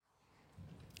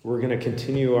We're going to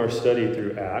continue our study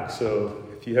through Acts. So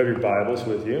if you have your Bibles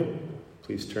with you,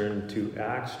 please turn to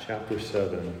Acts chapter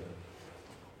 7.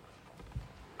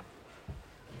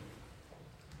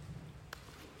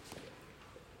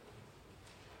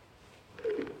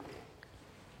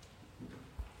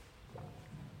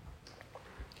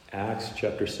 Acts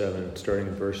chapter 7, starting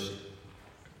in verse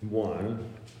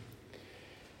 1.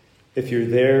 If you're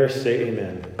there, say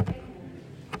amen.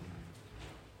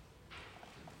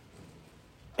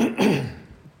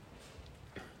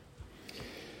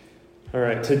 All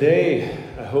right, today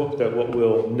I hope that what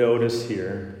we'll notice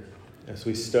here as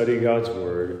we study God's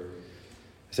Word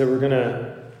is that we're going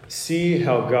to see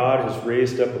how God has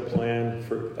raised up a plan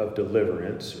of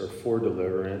deliverance or for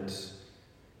deliverance,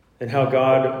 and how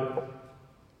God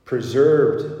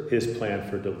preserved his plan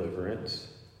for deliverance,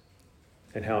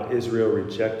 and how Israel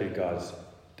rejected God's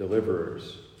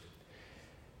deliverers.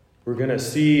 We're going to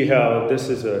see how this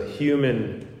is a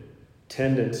human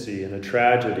tendency and a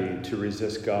tragedy to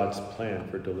resist God's plan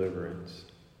for deliverance.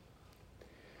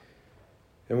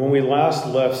 And when we last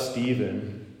left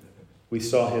Stephen, we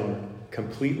saw him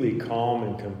completely calm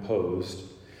and composed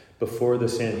before the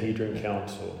Sanhedrin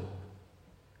Council,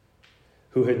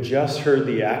 who had just heard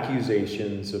the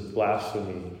accusations of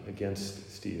blasphemy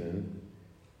against Stephen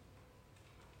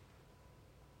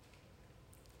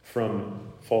from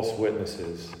false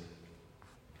witnesses.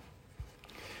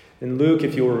 And Luke,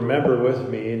 if you'll remember with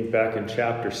me, back in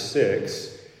chapter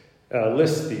 6,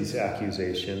 lists these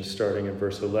accusations starting in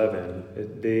verse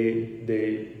 11.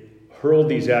 They hurled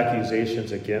these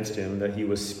accusations against him that he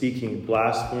was speaking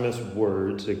blasphemous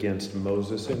words against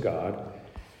Moses and God,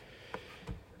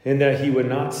 and that he would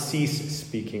not cease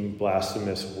speaking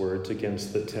blasphemous words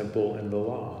against the temple and the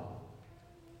law.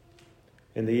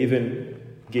 And they even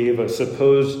gave a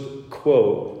supposed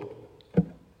quote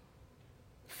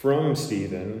from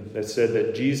Stephen that said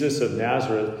that Jesus of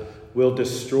Nazareth will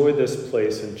destroy this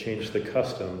place and change the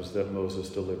customs that Moses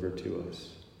delivered to us.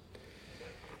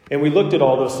 And we looked at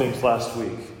all those things last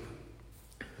week.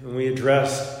 And we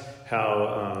addressed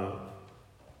how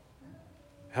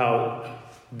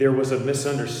there was a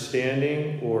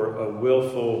misunderstanding or a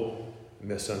willful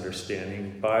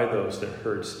misunderstanding by those that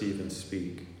heard Stephen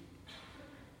speak.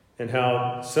 And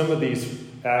how some of these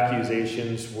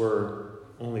accusations were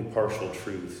only partial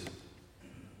truths.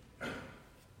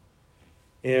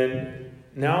 And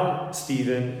now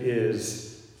Stephen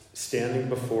is standing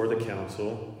before the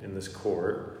council in this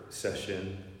court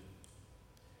session,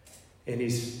 and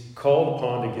he's called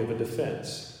upon to give a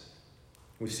defense.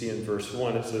 We see in verse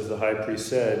 1, it says, the high priest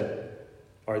said,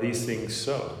 "Are these things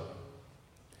so?"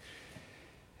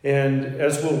 And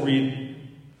as we'll read,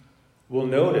 we'll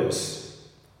notice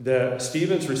that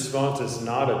Stephen's response is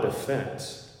not a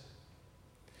defense,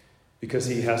 because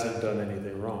he hasn't done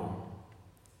anything wrong.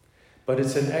 But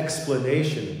it's an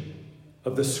explanation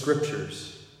of the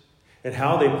scriptures and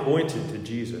how they pointed to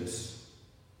Jesus.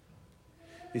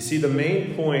 You see, the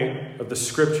main point of the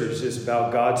scriptures is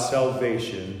about God's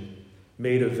salvation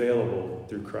made available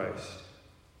through Christ.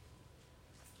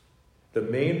 The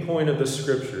main point of the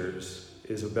scriptures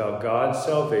is about God's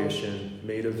salvation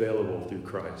made available through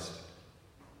Christ.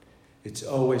 It's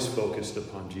always focused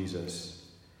upon Jesus.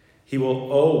 He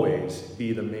will always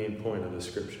be the main point of the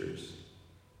scriptures.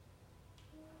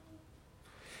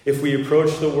 If we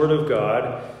approach the Word of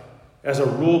God as a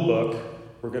rule book,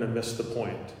 we're going to miss the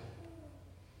point.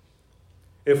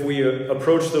 If we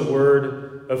approach the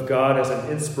Word of God as an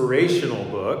inspirational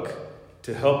book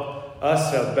to help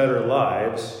us have better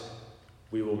lives,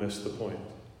 we will miss the point.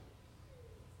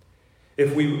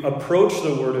 If we approach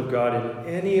the Word of God in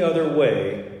any other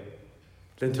way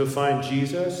than to find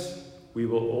Jesus, we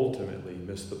will ultimately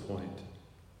miss the point.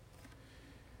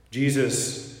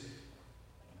 Jesus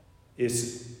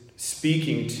is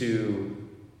speaking to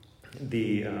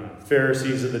the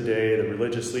Pharisees of the day, the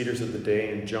religious leaders of the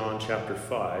day, in John chapter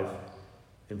 5,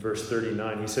 in verse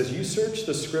 39. He says, "You search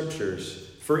the scriptures,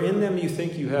 for in them you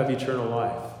think you have eternal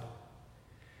life.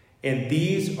 And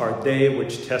these are they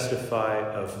which testify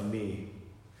of me.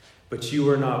 But you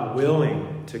are not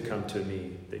willing to come to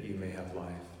me that you may have life."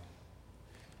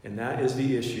 And that is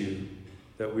the issue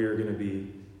that we are going to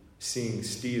be seeing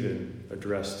Stephen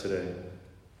address today.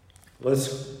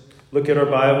 Let's look at our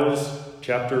Bibles,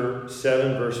 chapter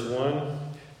 7, verse 1.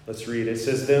 Let's read. It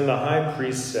says, "Then the high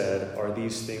priest said, 'Are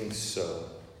these things so?'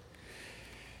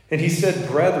 And he said,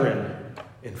 'Brethren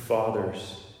and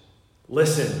fathers,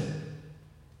 listen.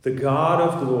 The God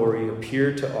of glory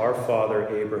appeared to our father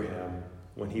Abraham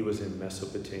when he was in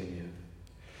Mesopotamia,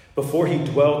 before he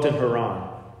dwelt in Haran,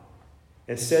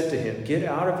 and said to him, "Get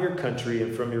out of your country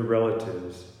and from your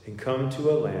relatives and come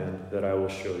to a land that I will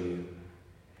show you."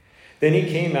 Then he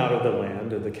came out of the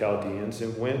land of the Chaldeans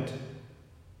and went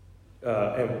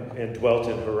and dwelt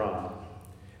in Haran.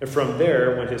 And from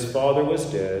there, when his father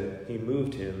was dead, he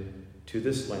moved him to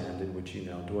this land in which he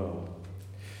now dwelled.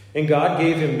 And God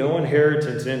gave him no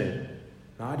inheritance in it,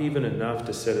 not even enough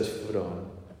to set his foot on.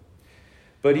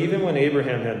 But even when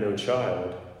Abraham had no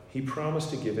child, he promised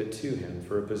to give it to him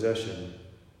for a possession,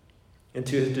 and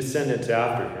to his descendants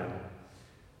after him.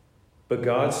 But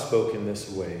God spoke in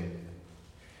this way,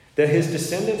 that his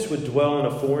descendants would dwell in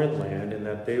a foreign land, and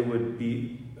that they would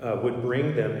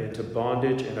bring them into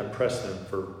bondage and oppress them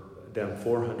for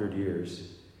 400 years.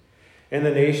 And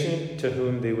the nation to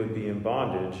whom they would be in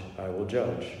bondage I will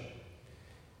judge,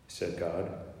 said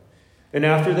God. And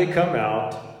after they come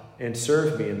out and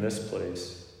serve me in this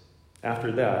place,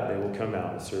 after that they will come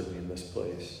out and serve me in this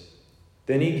place.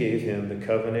 Then he gave him the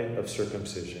covenant of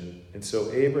circumcision. And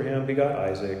so Abraham begot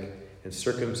Isaac and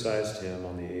circumcised him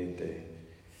on the 8th day.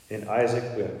 And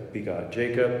Isaac begot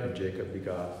Jacob, and Jacob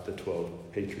begot the 12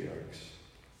 patriarchs.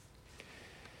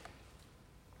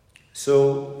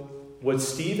 So what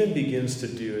Stephen begins to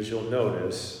do, as you'll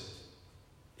notice,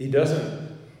 he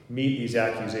doesn't meet these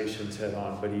accusations head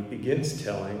on, but he begins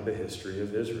telling the history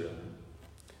of Israel.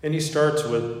 And he starts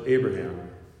with Abraham.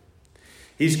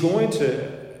 He's going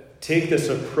to take this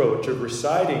approach of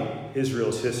reciting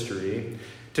Israel's history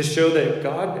to show that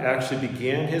God actually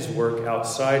began his work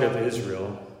outside of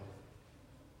Israel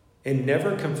and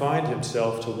never confined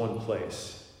himself to one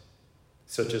place,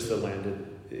 such as the land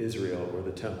of Israel or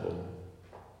the temple.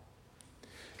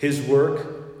 His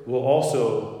work will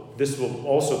also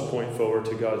point forward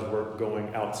to God's work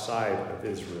going outside of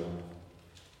Israel,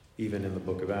 even in the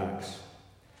book of Acts.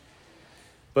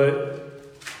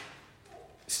 But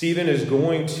Stephen is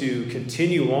going to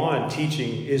continue on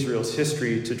teaching Israel's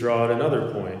history to draw out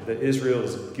another point, that Israel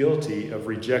is guilty of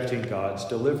rejecting God's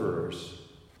deliverers.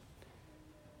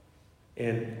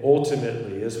 And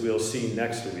ultimately, as we'll see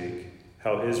next week,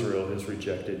 how Israel has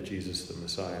rejected Jesus the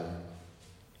Messiah,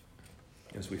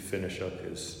 as we finish up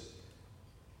his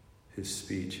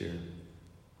speech here.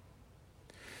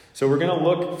 So we're going to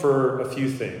look for a few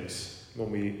things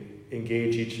when we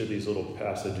engage each of these little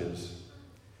passages.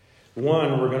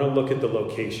 One, we're going to look at the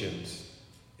locations.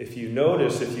 If you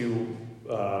notice, if you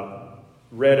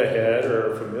read ahead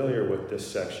or are familiar with this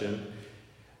section,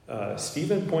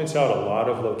 Stephen points out a lot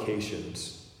of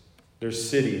locations. There's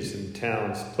cities and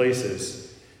towns,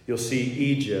 places. You'll see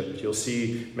Egypt, you'll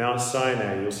see Mount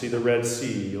Sinai, you'll see the Red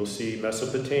Sea, you'll see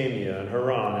Mesopotamia and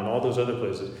Haran and all those other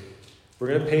places. We're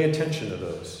going to pay attention to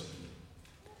those.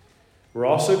 We're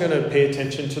also going to pay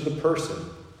attention to the person,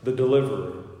 the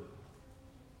deliverer,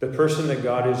 the person that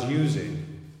God is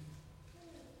using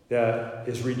that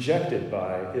is rejected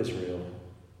by Israel.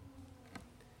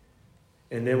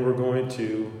 And then we're going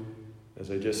to,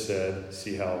 as I just said,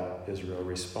 see how Israel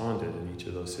responded in each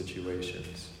of those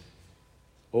situations.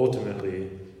 Ultimately,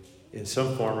 in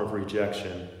some form of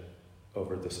rejection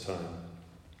over this time.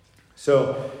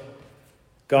 So,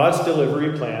 God's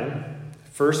delivery plan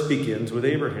first begins with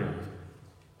Abraham.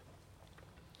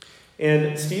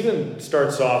 And Stephen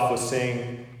starts off with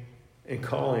saying and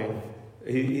calling,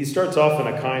 he starts off in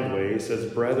a kind way. He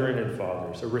says, brethren and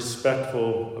fathers, a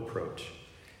respectful approach.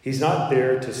 He's not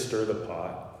there to stir the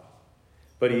pot,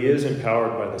 but he is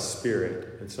empowered by the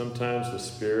Spirit. And sometimes the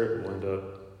Spirit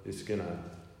is going to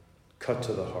cut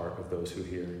to the heart of those who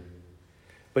hear.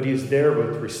 But he is there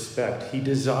with respect. He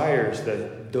desires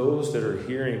that those that are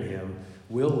hearing him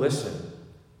will listen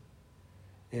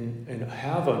and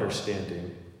have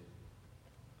understanding,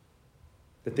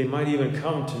 that they might even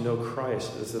come to know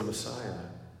Christ as the Messiah,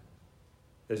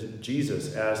 as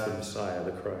Jesus as the Messiah,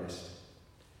 the Christ.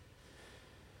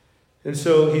 And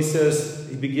so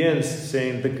he begins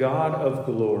saying, the God of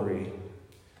glory.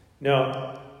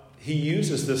 Now, he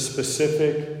uses this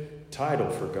specific title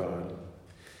for God.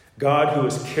 God who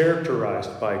is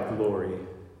characterized by glory.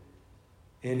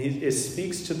 And it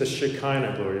speaks to the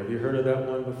Shekinah glory. Have you heard of that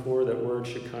one before, that word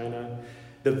Shekinah?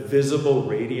 The visible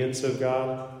radiance of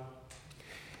God.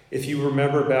 If you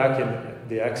remember back in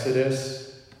the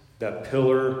Exodus, that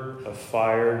pillar of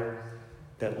fire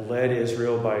that led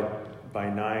Israel by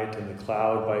night and the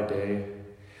cloud by day,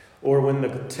 or when the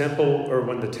temple or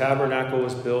when the tabernacle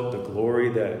was built, the glory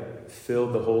that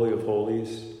filled the Holy of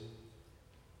Holies.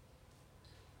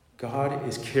 God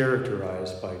is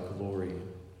characterized by glory.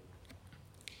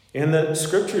 And the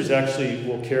scriptures actually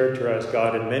will characterize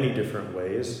God in many different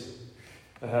ways.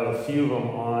 I have a few of them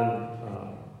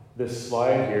on this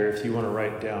slide here if you want to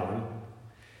write down.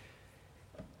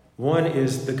 One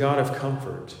is the God of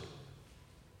comfort.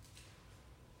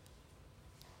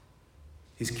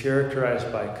 He's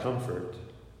characterized by comfort.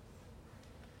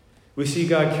 We see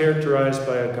God characterized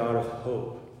by a God of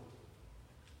hope,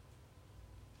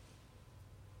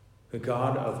 the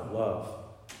God of love,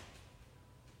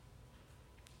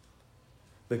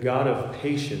 the God of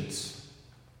patience,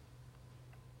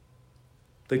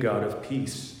 the God of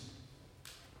peace,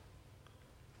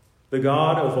 the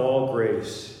God of all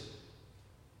grace,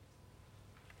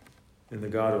 and the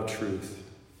God of truth.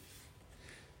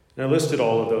 And I listed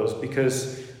all of those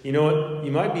because, you know what,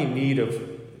 you might be in need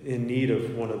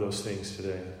of one of those things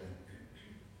today.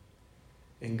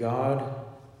 And God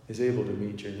is able to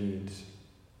meet your needs.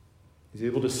 He's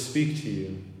able to speak to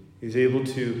you. He's able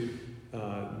to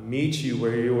meet you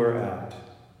where you are at.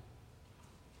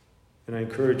 And I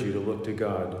encourage you to look to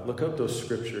God. Look up those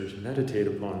scriptures. Meditate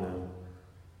upon them.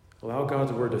 Allow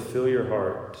God's word to fill your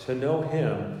heart, to know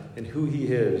him and who he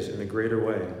is in a greater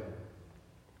way.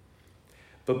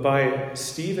 But by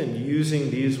Stephen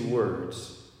using these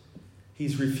words,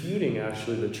 he's refuting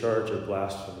actually the charge of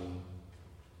blasphemy.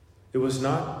 He was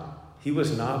not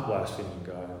blaspheming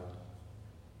God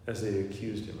as they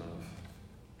accused him of,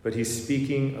 but he's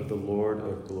speaking of the Lord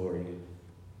of glory,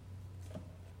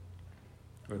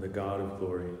 or the God of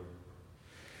glory.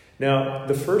 Now,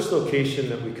 the first location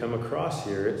that we come across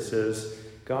here, it says,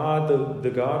 God, the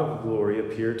God of glory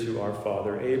appeared to our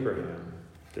father Abraham.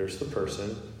 There's the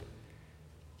person.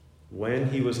 When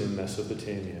he was in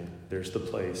Mesopotamia, there's the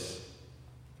place.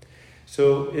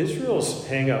 So Israel's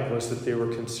hang-up was that they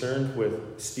were concerned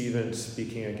with Stephen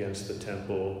speaking against the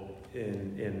temple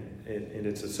in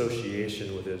its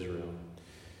association with Israel.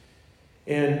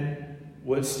 And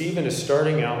what Stephen is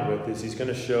starting out with is he's going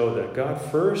to show that God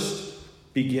first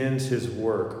begins his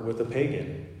work with a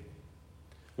pagan,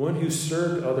 one who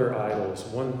served other idols,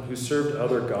 one who served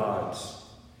other gods.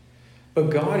 But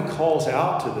God calls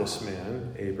out to this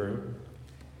man, Abram.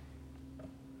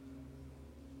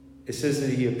 It says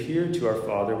that he appeared to our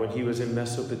father when he was in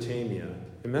Mesopotamia.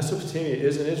 And Mesopotamia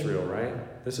isn't Israel,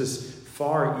 right? This is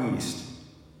far east.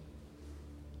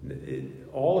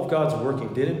 All of God's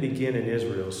working didn't begin in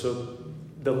Israel. So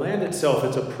the land itself,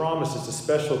 it's a promise, it's a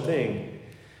special thing.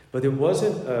 But it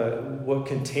wasn't what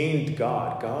contained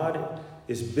God. God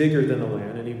is bigger than the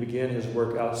land, and he began his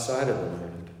work outside of the land.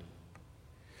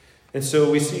 And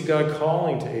so we see God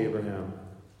calling to Abraham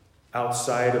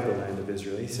outside of the land of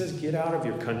Israel. He says, get out of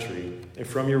your country and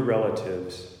from your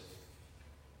relatives.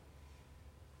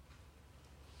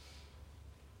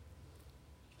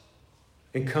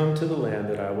 And come to the land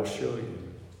that I will show you.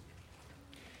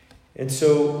 And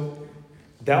so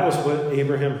that was what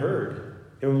Abraham heard.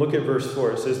 And look at verse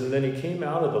 4. It says, and then he came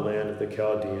out of the land of the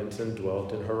Chaldeans and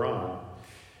dwelt in Haran.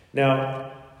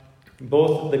 Now,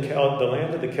 both the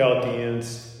land of the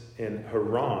Chaldeans and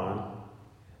Haran,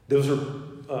 those are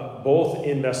both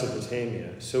in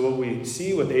Mesopotamia. So what we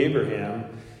see with Abraham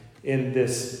in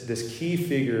this key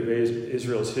figure of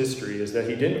Israel's history is that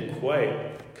he didn't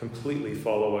quite completely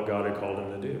follow what God had called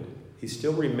him to do. He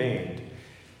still remained.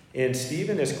 And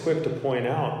Stephen is quick to point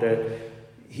out that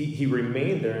he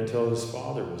remained there until his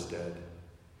father was dead.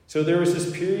 So there was this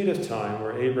period of time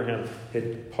where Abraham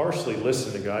had partially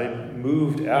listened to God. He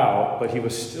moved out, but he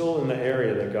was still in the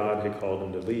area that God had called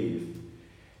him to leave.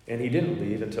 And he didn't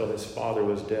leave until his father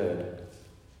was dead.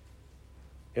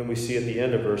 And we see at the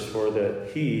end of verse 4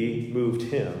 that he moved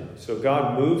him. So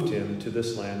God moved him to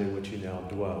this land in which he now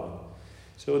dwell.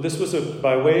 So this was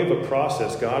by way of a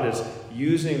process. God is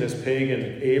using this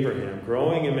pagan Abraham,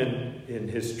 growing him in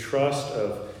his trust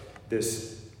of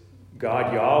this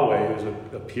God Yahweh who's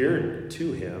appeared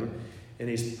to him, and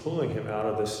he's pulling him out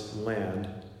of this land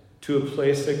to a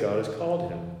place that God has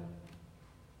called him,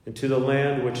 and to the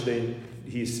land which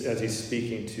as he's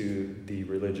speaking to the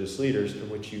religious leaders in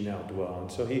which you now dwell.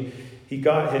 And so he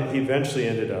eventually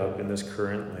ended up in this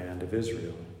current land of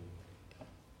Israel.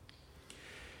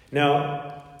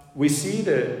 Now, we see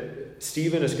that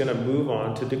Stephen is going to move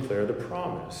on to declare the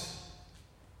promise.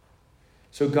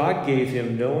 So God gave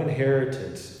him no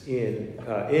inheritance in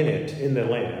the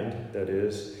land, that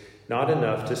is, not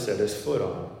enough to set his foot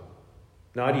on.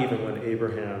 Not even when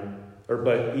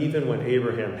even when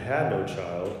Abraham had no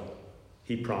child,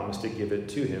 he promised to give it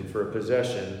to him for a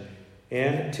possession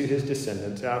and to his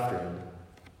descendants after him.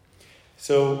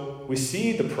 So we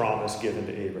see the promise given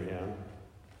to Abraham,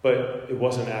 but it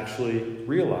wasn't actually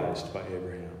realized by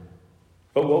Abraham.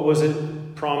 But what was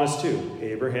it promised to?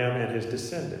 Abraham and his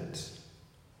descendants.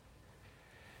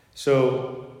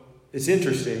 So it's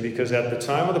interesting because at the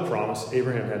time of the promise,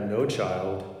 Abraham had no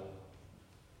child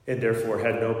and therefore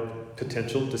had no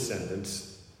potential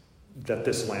descendants that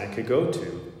this land could go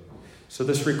to. So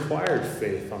this required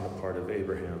faith on the part of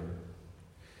Abraham.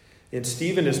 And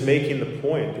Stephen is making the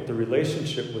point that the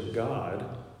relationship with God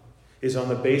is on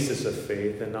the basis of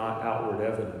faith and not outward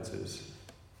evidences.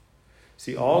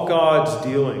 See, all God's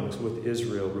dealings with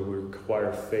Israel will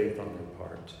require faith on their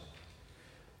part.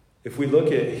 If we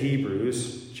look at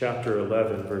Hebrews chapter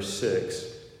 11, verse 6,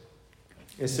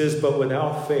 it says, "But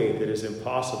without faith it is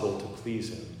impossible to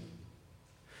please him.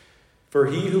 For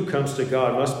he who comes to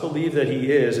God must believe that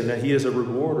he is, and that he is a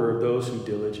rewarder of those who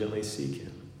diligently seek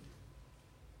him."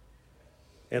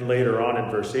 And later on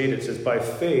in verse 8 it says, "By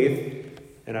faith,"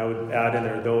 and I would add in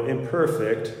there, "though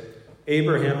imperfect,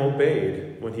 Abraham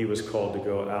obeyed when he was called to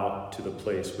go out to the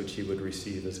place which he would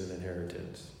receive as an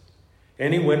inheritance.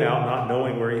 And he went out not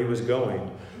knowing where he was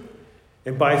going.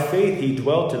 And by faith he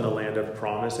dwelt in the land of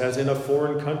promise as in a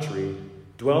foreign country,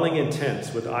 dwelling in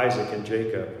tents with Isaac and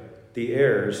Jacob, the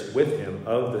heirs with him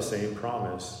of the same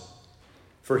promise.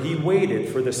 For he waited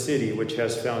for the city which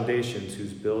has foundations,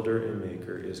 whose builder and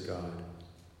maker is God."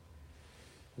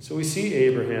 And so we see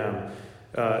Abraham,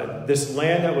 this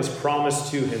land that was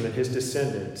promised to him and his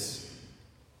descendants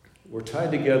were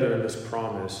tied together in this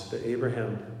promise that it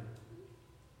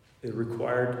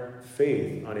required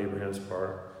faith on Abraham's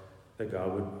part that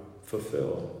God would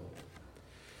fulfill.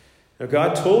 Now,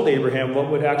 God told Abraham what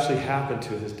would actually happen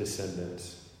to his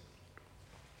descendants.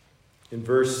 In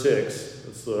verse 6,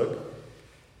 let's look.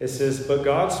 It says, "But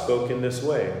God spoke in this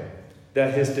way,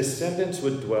 that his descendants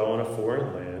would dwell in a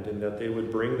foreign land, and that they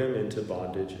would bring them into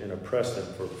bondage and oppress them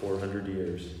for 400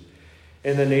 years.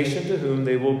 And the nation to whom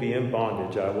they will be in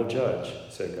bondage I will judge,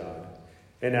 said God.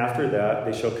 And after that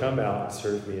they shall come out and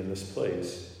serve me in this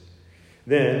place."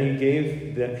 Then he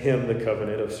gave him the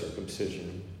covenant of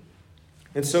circumcision.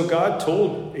 And so God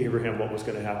told Abraham what was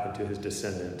going to happen to his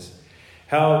descendants.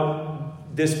 How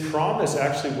this promise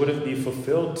actually wouldn't be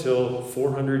fulfilled till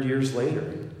 400 years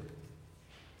later.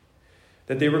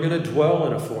 That they were going to dwell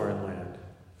in a foreign land.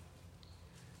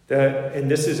 And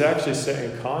this is actually set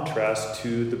in contrast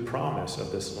to the promise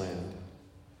of this land.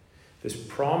 This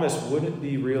promise wouldn't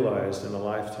be realized in the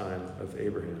lifetime of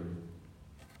Abraham.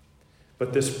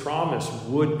 But this promise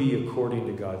would be according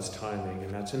to God's timing,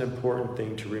 and that's an important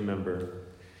thing to remember.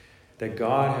 That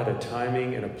God had a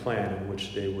timing and a plan in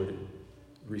which they would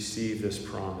receive this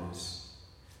promise.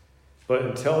 But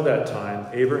until that time,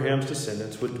 Abraham's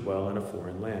descendants would dwell in a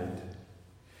foreign land.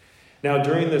 Now,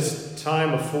 during this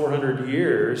time of 400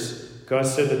 years, God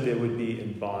said that they would be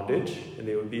in bondage and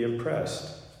they would be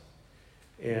oppressed.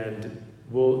 And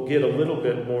we'll get a little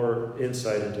bit more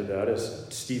insight into that as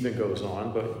Stephen goes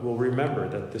on, but we'll remember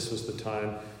that this was the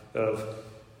time of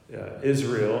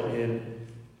Israel in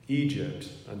Egypt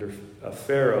under a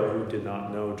Pharaoh who did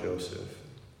not know Joseph.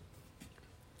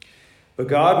 But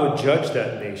God would judge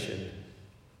that nation,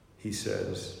 he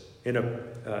says,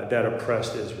 that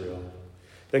oppressed Israel.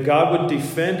 That God would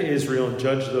defend Israel and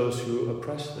judge those who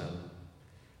oppressed them.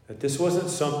 That this wasn't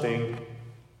something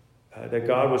that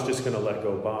God was just going to let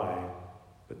go by,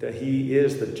 but that he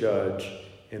is the judge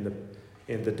and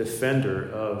the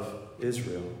defender of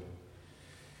Israel.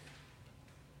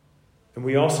 And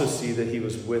we also see that he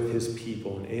was with his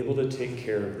people and able to take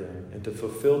care of them and to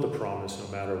fulfill the promise no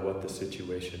matter what the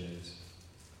situation is.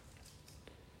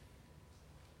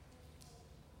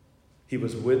 He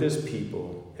was with his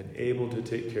people and able to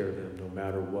take care of them no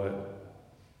matter what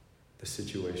the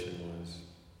situation was.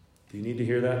 Do you need to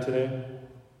hear that today?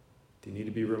 Do you need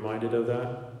to be reminded of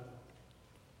that?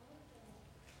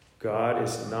 God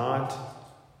is not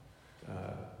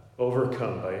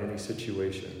overcome by any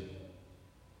situation.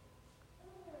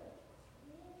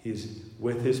 He's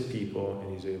with his people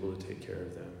and he's able to take care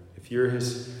of them. If you're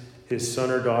his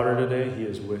son or daughter today, he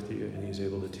is with you and he's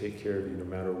able to take care of you no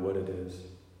matter what it is.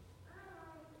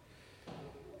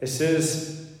 It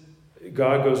says,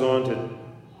 God goes on to,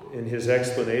 in his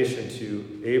explanation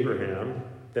to Abraham,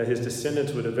 that his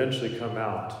descendants would eventually come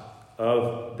out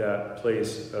of that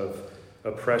place of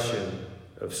oppression,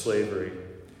 of slavery,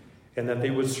 and that they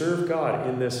would serve God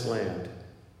in this land,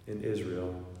 in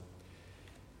Israel.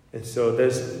 And so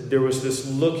there was this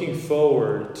looking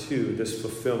forward to this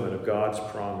fulfillment of God's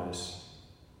promise.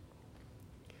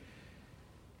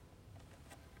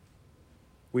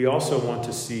 We also want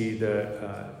to see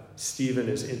that Stephen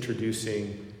is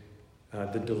introducing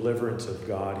the deliverance of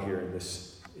God here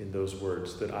in those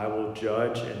words, that I will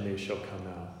judge and they shall come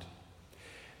out.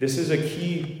 This is a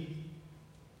key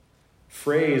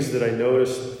phrase that I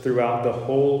noticed throughout the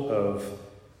whole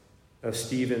of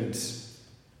Stephen's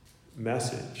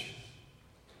message.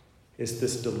 It's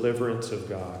this deliverance of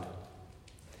God.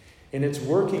 And it's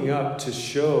working up to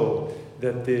show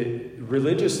that the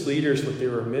religious leaders, what they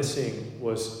were missing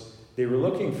was they were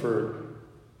looking for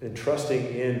and trusting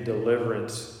in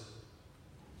deliverance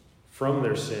from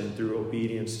their sin through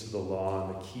obedience to the law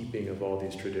and the keeping of all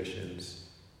these traditions,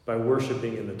 by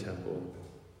worshiping in the temple.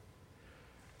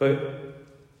 But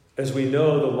as we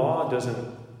know, the law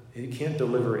it can't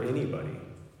deliver anybody.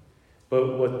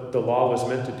 But what the law was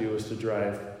meant to do was to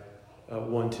drive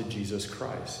one to Jesus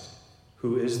Christ,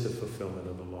 who is the fulfillment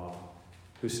of the law,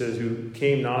 who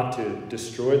came not to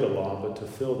destroy the law, but to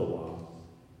fill the law.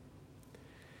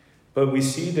 But we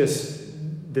see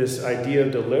this idea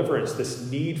of deliverance, this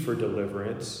need for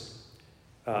deliverance,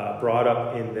 brought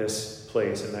up in this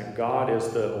place, and that God is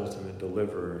the ultimate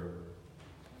deliverer.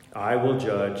 I will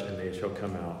judge, and they shall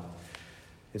come out.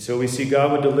 And so we see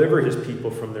God would deliver his people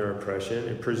from their oppression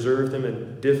and preserve them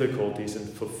in difficulties and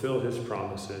fulfill his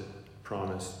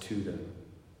promise to them.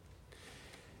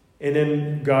 And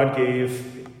then God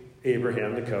gave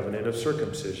Abraham the covenant of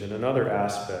circumcision, another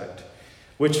aspect,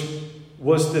 which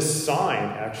was the sign,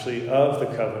 actually, of the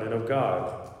covenant of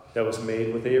God that was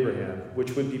made with Abraham,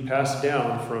 which would be passed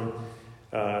down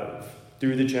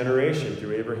through the generation,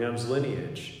 through Abraham's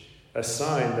lineage. A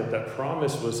sign that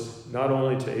promise was not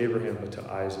only to Abraham, but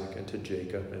to Isaac and to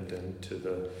Jacob, and then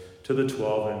to the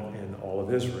 12 and all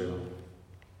of Israel.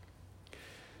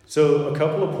 So a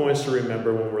couple of points to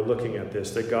remember when we're looking at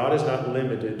this, that God is not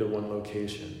limited to one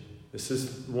location. This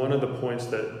is one of the points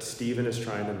that Stephen is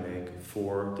trying to make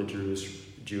for the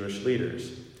Jewish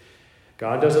leaders.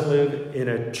 God doesn't live in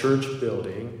a church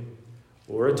building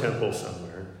or a temple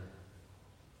somewhere.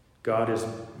 God is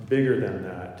bigger than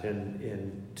that,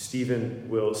 and Stephen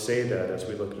will say that as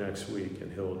we look next week,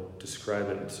 and he'll describe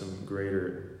it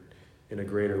in a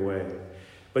greater way.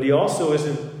 But he also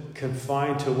isn't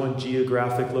confined to one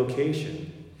geographic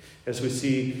location, as we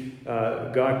see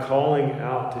God calling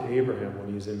out to Abraham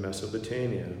when he's in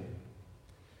Mesopotamia.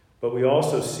 But we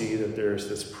also see that there's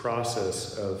this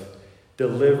process of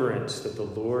deliverance that the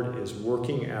Lord is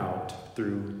working out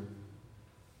through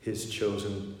his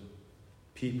chosen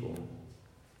people.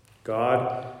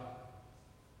 God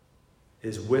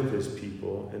is with his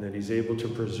people, and that he's able to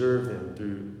preserve them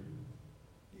through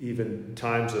even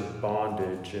times of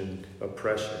bondage and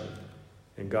oppression.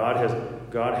 And God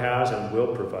has and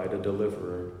will provide a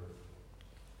deliverer.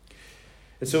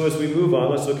 And so as we move on,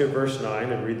 let's look at verse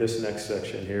 9 and read this next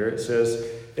section here. It says,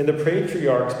 "And the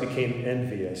patriarchs became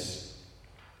envious,"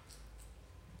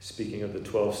 speaking of the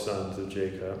 12 sons of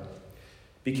Jacob,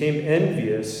 "became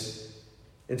envious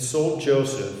and sold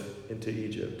Joseph into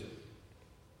Egypt.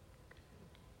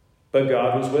 But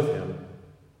God was with him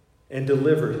and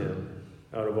delivered him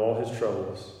out of all his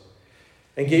troubles,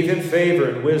 and gave him favor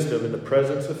and wisdom in the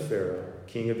presence of Pharaoh,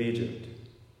 king of Egypt.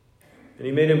 And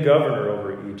he made him governor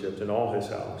over Egypt and all his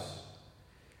house.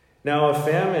 Now a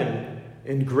famine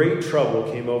and great trouble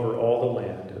came over all the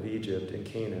land of Egypt and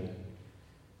Canaan,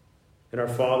 and our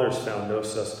fathers found no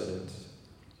sustenance.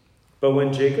 But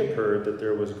when Jacob heard that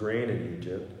there was grain in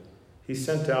Egypt, he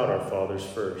sent out our fathers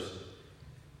first.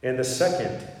 And the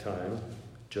second time,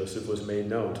 Joseph was made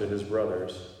known to his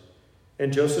brothers,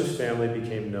 and Joseph's family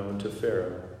became known to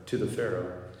the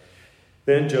Pharaoh.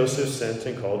 Then Joseph sent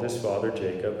and called his father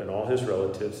Jacob and all his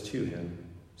relatives to him,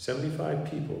 75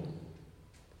 people.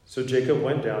 So Jacob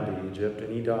went down to Egypt,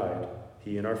 and he died,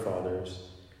 he and our fathers.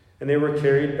 And they were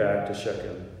carried back to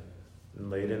Shechem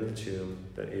and laid in the tomb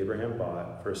that Abraham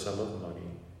bought for a sum of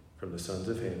money from the sons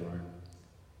of Hamor,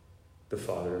 the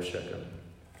father of Shechem."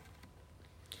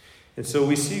 And so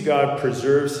we see God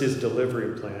preserves his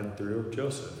delivery plan through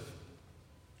Joseph.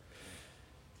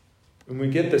 When we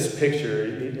get this picture,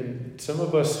 and some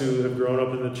of us who have grown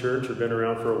up in the church or been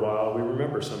around for a while, we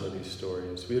remember some of these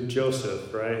stories. We have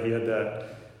Joseph, right? He had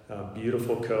that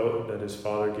beautiful coat that his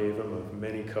father gave him of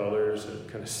many colors, and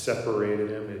kind of separated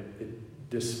him. It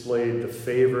displayed the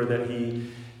favor that he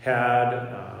had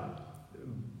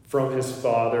from his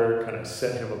father, kind of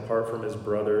set him apart from his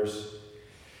brothers.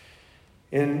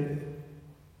 And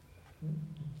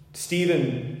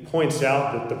Stephen points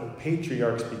out that the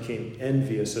patriarchs became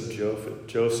envious of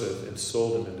Joseph and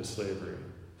sold him into slavery.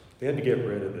 They had to get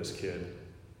rid of this kid.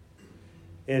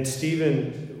 And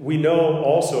Stephen, we know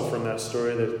also from that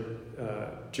story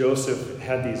that Joseph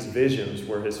had these visions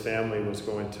where his family was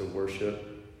going to worship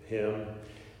him,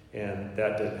 and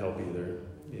that didn't help either.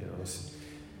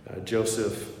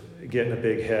 Joseph getting a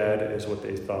big head is what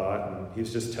they thought, and he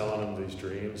was just telling them these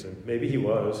dreams, and maybe he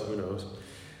was, who knows.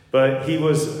 But he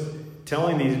was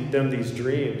telling them these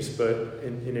dreams,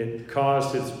 and it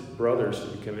caused his brothers to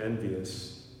become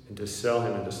envious and to sell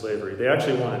him into slavery. They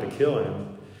actually wanted to kill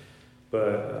him,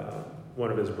 but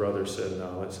one of his brothers said,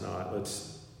 "No, let's not.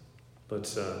 Let's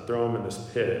throw him in this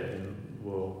pit, and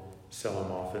we'll sell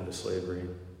him off into slavery."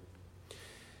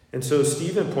 And so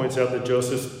Stephen points out that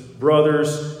Joseph's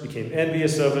brothers became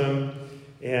envious of him,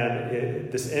 and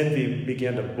this envy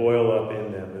began to boil up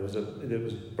in them. It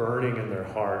was burning in their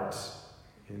hearts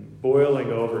and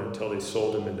boiling over until they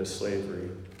sold him into slavery.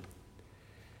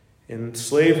 And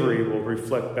slavery will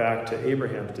reflect back to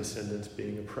Abraham's descendants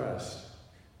being oppressed.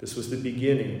 This was the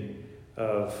beginning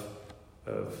of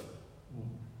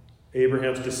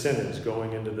Abraham's descendants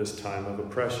going into this time of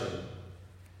oppression.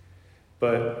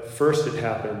 But first it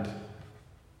happened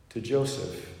to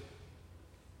Joseph.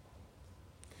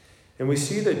 And we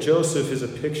see that Joseph is a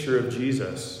picture of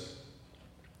Jesus,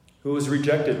 who was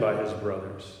rejected by his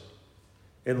brothers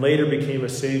and later became a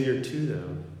savior to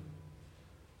them.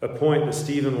 A point that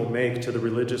Stephen will make to the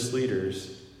religious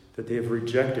leaders, that they have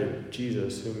rejected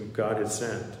Jesus, whom God had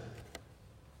sent.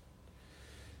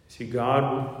 See,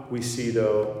 God, we see,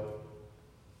 though,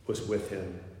 was with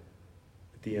him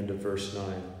at the end of verse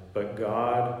 9. But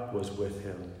God was with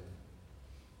him.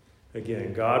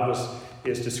 Again, God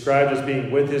is described as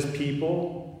being with his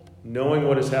people, knowing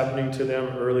what is happening to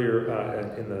them earlier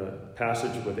in the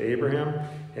passage with Abraham.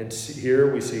 And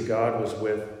here we see God was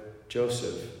with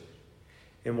Joseph.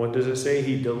 And what does it say?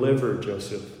 He delivered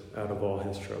Joseph out of all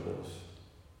his troubles.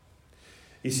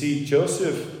 You see,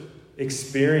 Joseph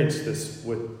experienced this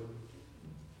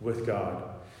with God.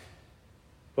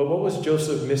 But what was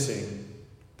Joseph missing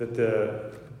that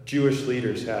the Jewish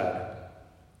leaders had?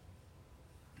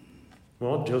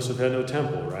 Well, Joseph had no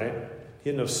temple, right? He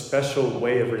had no special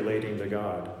way of relating to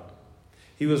God.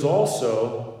 He was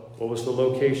also, what was the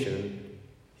location?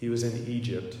 He was in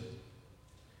Egypt.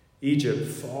 Egypt,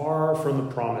 far from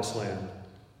the promised land.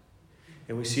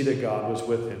 And we see that God was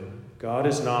with him. God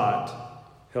is not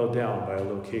held down by a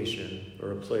location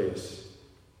or a place.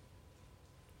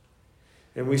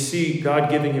 And we see God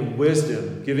giving him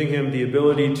wisdom, giving him the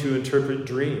ability to interpret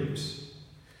dreams.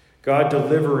 God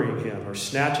delivering him or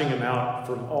snatching him out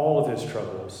from all of his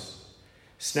troubles.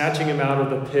 Snatching him out of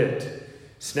the pit.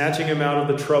 Snatching him out of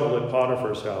the trouble at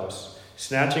Potiphar's house.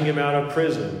 Snatching him out of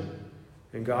prison.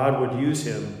 And God would use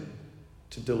him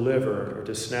to deliver or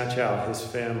to snatch out his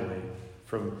family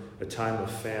from a time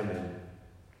of famine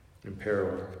and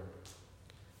peril.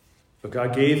 But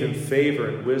God gave him favor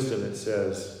and wisdom, it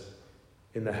says,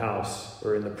 in the house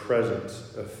or in the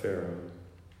presence of Pharaoh.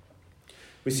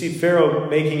 We see Pharaoh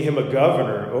making him a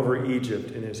governor over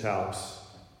Egypt in his house.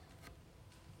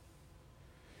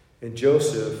 And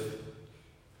Joseph,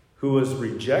 who was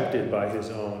rejected by his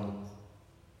own,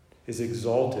 is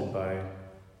exalted by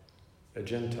a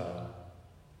Gentile.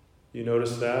 You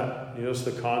notice that? You notice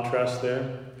the contrast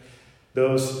there?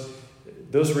 Those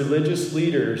religious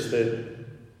leaders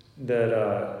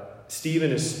that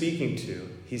Stephen is speaking to,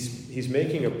 he's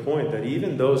making a point that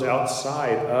even those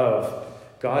outside of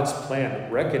God's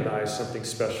plan recognized something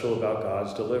special about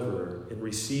God's deliverer and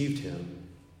received him.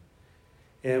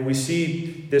 And we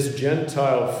see this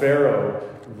Gentile Pharaoh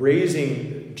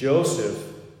raising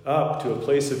Joseph up to a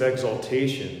place of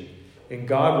exaltation. And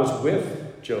God was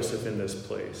with Joseph in this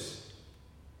place.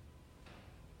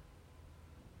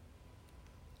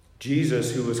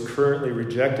 Jesus, who was currently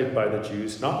rejected by the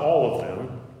Jews, not all of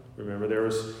them. Remember, there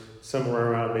was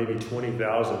somewhere around maybe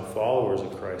 20,000 followers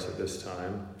of Christ at this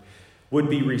time, would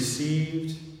be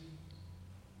received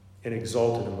and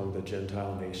exalted among the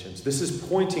Gentile nations. This is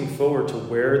pointing forward to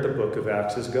where the book of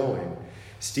Acts is going.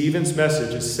 Stephen's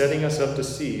message is setting us up to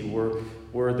see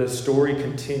where the story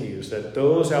continues, that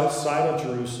those outside of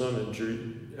Jerusalem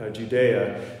and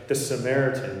Judea, the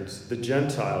Samaritans, the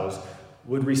Gentiles,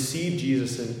 would receive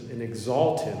Jesus and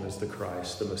exalt him as the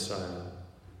Christ, the Messiah.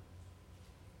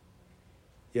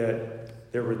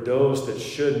 Yet there were those that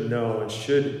should know and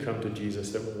should come to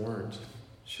Jesus that weren't,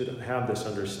 shouldn't have this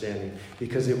understanding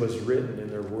because it was written in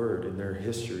their word, in their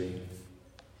history.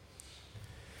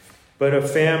 But a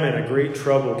famine, a great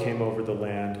trouble came over the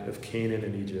land of Canaan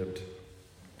and Egypt.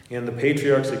 And the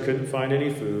patriarchs, they couldn't find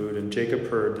any food, and Jacob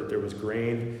heard that there was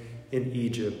grain in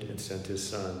Egypt and sent his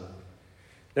son.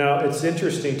 Now, it's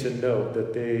interesting to note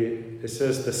that it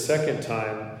says the second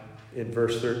time in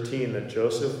verse 13 that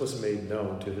Joseph was made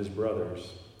known to his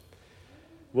brothers.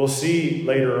 We'll see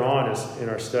later on in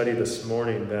our study this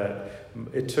morning that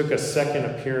it took a second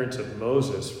appearance of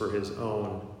Moses for his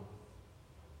own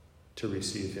to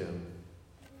receive him.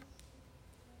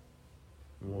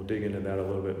 And we'll dig into that a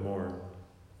little bit more.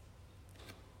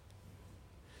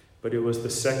 But it was the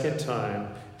second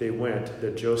time they went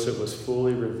that Joseph was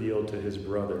fully revealed to his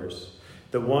brothers.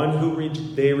 The one who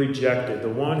they rejected, the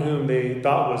one whom they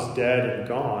thought was dead and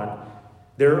gone,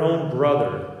 their own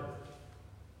brother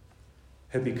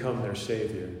had become their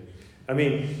Savior. I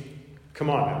mean, come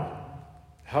on now.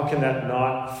 How can that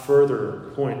not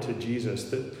further point to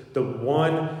Jesus? the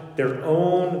one, their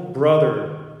own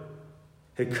brother,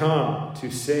 had come to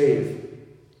save,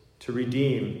 to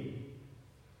redeem,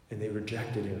 and they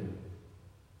rejected him.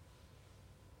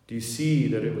 Do you see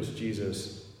that it was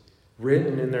Jesus,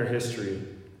 written in their history,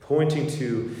 pointing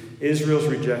to Israel's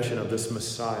rejection of this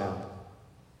Messiah,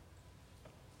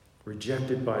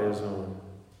 rejected by his own?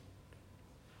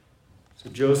 So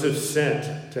Joseph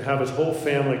sent to have his whole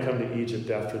family come to Egypt.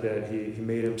 After that, he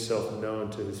made himself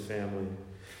known to his family.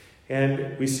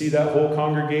 And we see that whole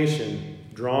congregation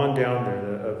drawn down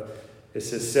there. It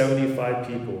says 75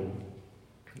 people.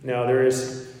 Now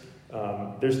there's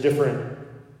different,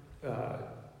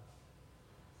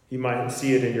 you might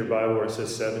see it in your Bible where it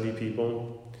says 70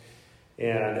 people.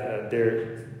 And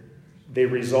they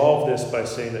resolve this by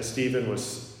saying that Stephen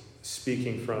was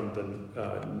speaking from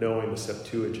knowing the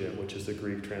Septuagint, which is the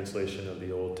Greek translation of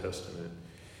the Old Testament.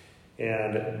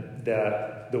 And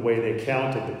that the way they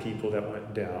counted the people that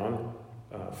went down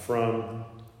from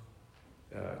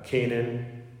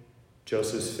Canaan,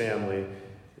 Joseph's family,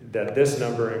 that this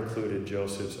number included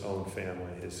Joseph's own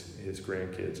family, his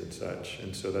grandkids and such.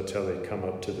 And so that's how they come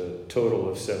up to the total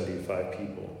of 75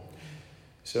 people.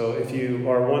 So if you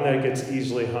are one that gets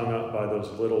easily hung up by those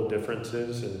little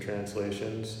differences in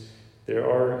translations, there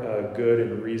are good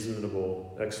and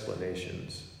reasonable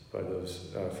explanations for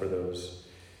those.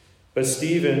 But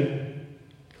Stephen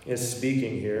is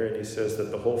speaking here, and he says that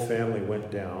the whole family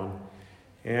went down,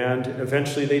 and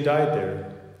eventually they died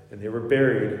there, and they were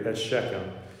buried at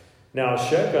Shechem. Now,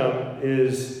 Shechem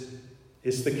is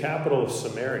the capital of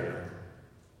Samaria.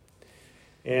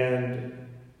 And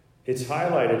it's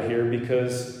highlighted here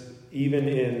because even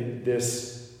in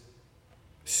this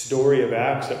story of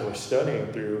Acts that we're studying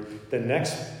through, the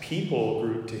next people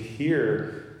group to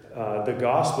hear the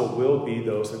gospel will be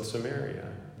those in Samaria.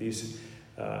 These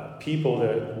people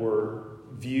that were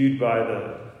viewed by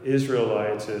the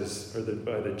Israelites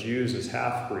by the Jews as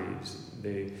half-breeds.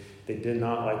 They did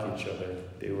not like each other.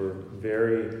 They were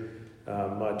very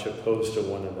much opposed to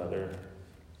one another.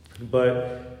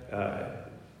 But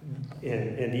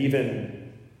and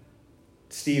even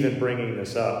Stephen bringing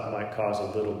this up might cause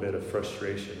a little bit of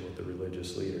frustration with the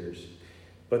religious leaders.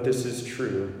 But this is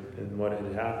true in what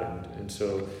had happened. And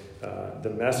so the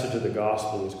message of the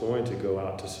gospel is going to go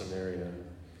out to Samaria.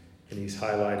 And he's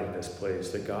highlighting this place,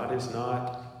 that God is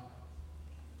not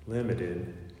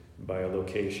limited by a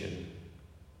location.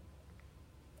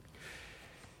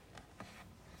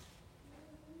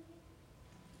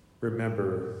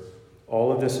 Remember,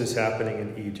 all of this is happening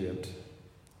in Egypt.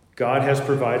 God has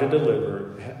provided a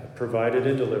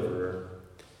deliverer.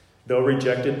 Though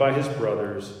rejected by his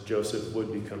brothers, Joseph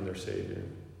would become their savior.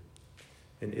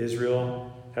 And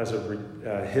Israel has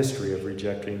a history of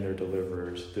rejecting their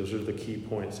deliverers. Those are the key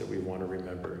points that we want to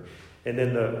remember. And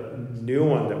then the new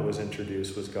one that was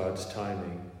introduced was God's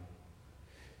timing.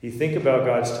 You think about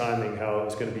God's timing, how it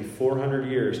was going to be 400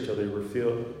 years till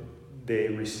they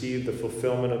received the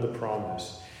fulfillment of the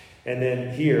promise. And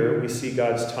then here we see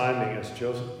God's timing as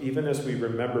Joseph, even as we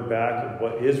remember back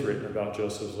what is written about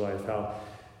Joseph's life, how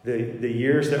the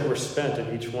years that were spent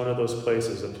in each one of those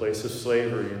places, the place of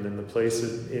slavery, and then the place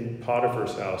in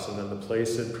Potiphar's house, and then the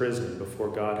place in prison before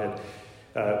God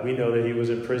had, we know that he was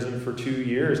in prison for 2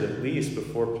 years at least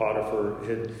before Potiphar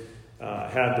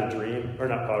had the dream, or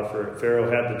not Potiphar, Pharaoh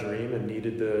had the dream and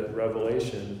needed the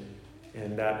revelation,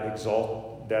 and that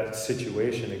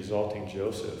situation exalting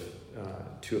Joseph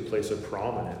to a place of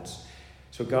prominence.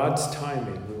 So God's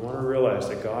timing, we want to realize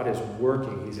that God is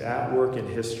working. He's at work in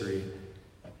history.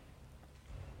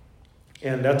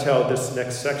 And that's how this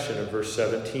next section of verse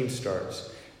 17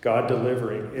 starts. God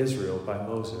delivering Israel by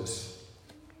Moses.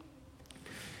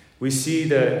 We see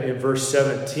that in verse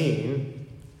 17,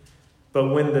 but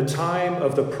when the time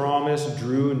of the promise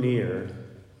drew near,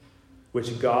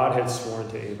 which God had sworn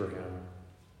to Abraham.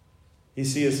 You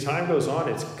see, as time goes on,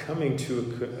 it's coming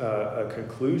to a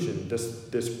conclusion.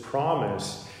 This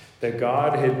promise that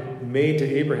God had made to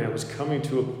Abraham was coming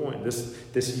to a point.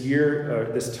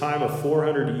 This time of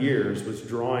 400 years was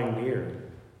drawing near.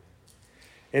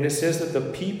 And it says that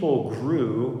the people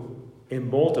grew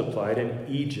and multiplied in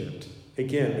Egypt.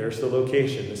 Again, there's the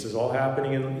location. This is all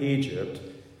happening in Egypt,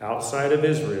 outside of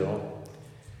Israel,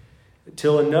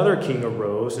 till another king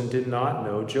arose and did not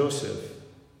know Joseph.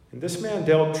 And this man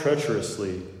dealt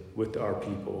treacherously with our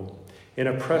people and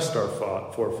oppressed our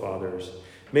forefathers,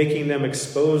 making them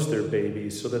expose their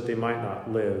babies so that they might not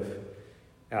live.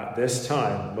 At this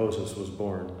time, Moses was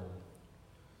born.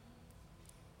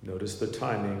 Notice the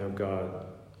timing of God.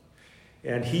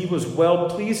 And he was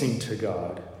well-pleasing to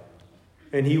God,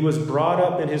 and he was brought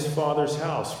up in his father's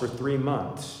house for 3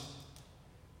 months.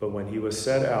 But when he was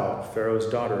set out, Pharaoh's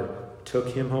daughter took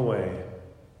him away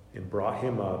and brought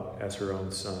him up as her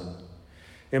own son.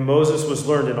 And Moses was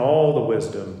learned in all the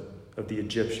wisdom of the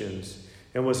Egyptians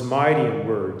and was mighty in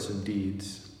words and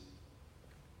deeds.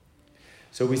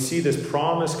 So we see this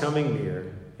promise coming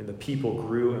near, and the people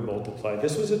grew and multiplied.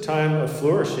 This was a time of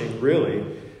flourishing, really,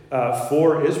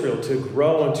 for Israel to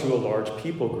grow into a large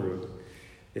people group.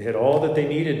 They had all that they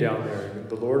needed down there, and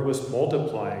the Lord was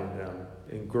multiplying them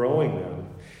and growing them.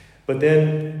 But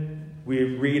then we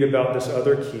read about this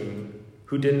other king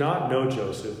who did not know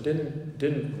Joseph,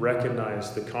 didn't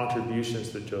recognize the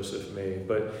contributions that Joseph made,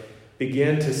 but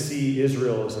began to see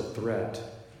Israel as a threat.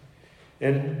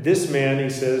 And this man, he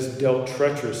says, dealt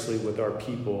treacherously with our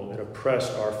people and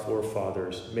oppressed our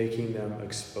forefathers, making them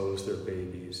expose their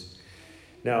babies.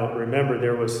 Now, remember,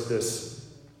 there was this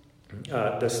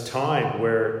time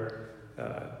where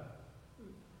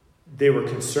they were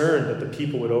concerned that the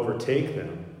people would overtake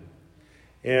them.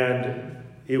 And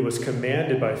it was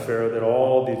commanded by Pharaoh that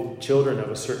all the children of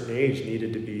a certain age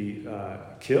needed to be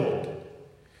killed.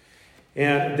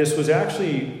 And this was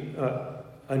actually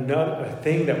a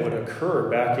thing that would occur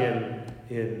back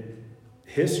in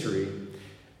history.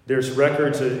 There's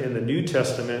records in the New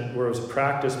Testament where it was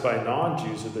practiced by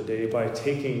non-Jews of the day by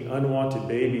taking unwanted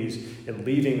babies and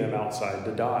leaving them outside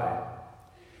to die.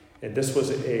 And this was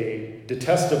a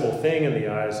detestable thing in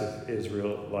the eyes of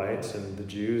Israelites and the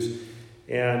Jews.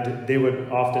 And they would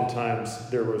oftentimes,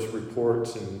 there was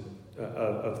reports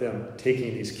of them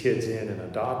taking these kids in and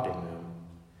adopting them.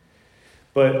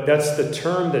 But that's the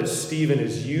term that Stephen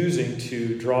is using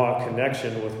to draw a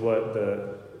connection with what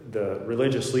the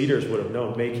religious leaders would have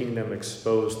known, making them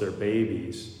expose their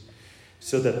babies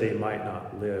so that they might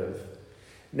not live.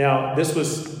 Now, this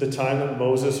was the time that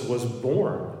Moses was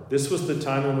born. This was the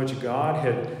time in which God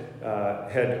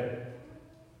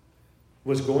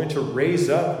was going to raise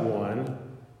up one,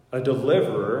 a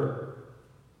deliverer,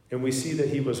 and we see that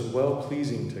he was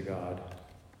well-pleasing to God.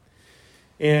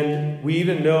 And we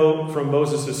even know from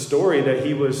Moses' story that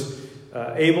he was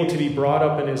able to be brought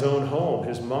up in his own home,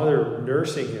 his mother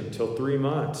nursing him till 3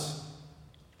 months.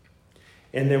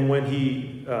 And then when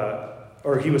he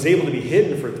was able to be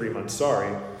hidden for 3 months,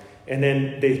 and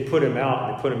then they put him out,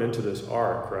 and they put him into this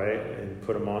ark, right, and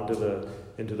put him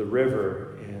into the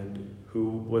river, and who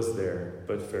was there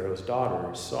but Pharaoh's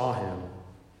daughter saw him,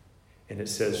 and it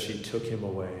says she took him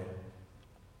away.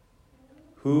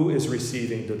 Who is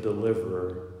receiving the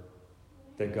deliverer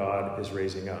that God is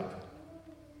raising up?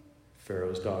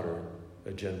 Pharaoh's daughter,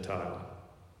 a Gentile,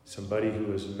 somebody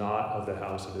who is not of the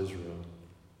house of Israel.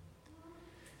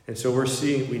 And so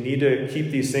we need to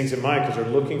keep these things in mind because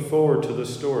we're looking forward to the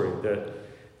story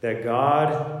that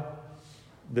God,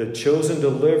 the chosen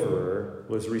deliverer,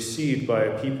 was received by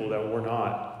a people that were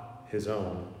not his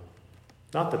own.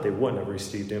 Not that they wouldn't have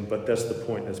received him, but that's the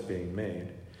point that's being made.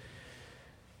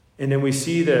 And then we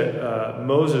see that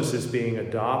Moses is being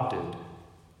adopted,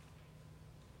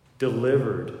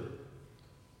 delivered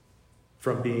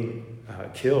from being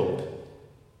killed.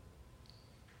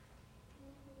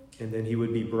 And then he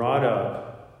would be brought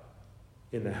up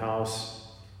in the house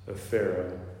of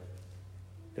Pharaoh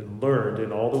and learned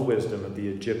in all the wisdom of the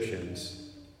Egyptians.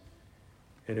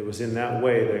 And it was in that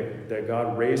way that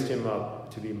God raised him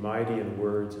up to be mighty in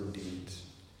words and deeds.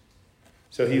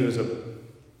 So he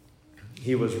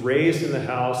was raised in the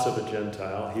house of a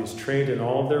Gentile. He was trained in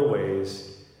all of their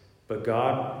ways. But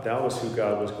that was who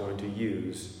God was going to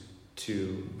use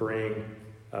to bring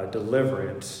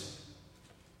deliverance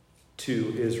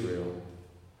to Israel.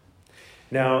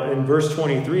 Now, in verse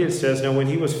 23, it says, "Now when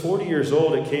he was 40 years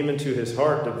old, it came into his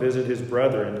heart to visit his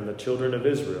brethren and the children of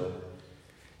Israel.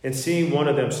 And seeing one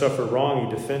of them suffer wrong,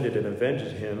 he defended and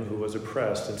avenged him who was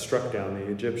oppressed and struck down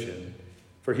the Egyptian.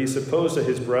 For he supposed that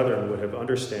his brethren would have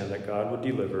understood that God would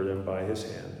deliver them by his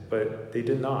hand. But they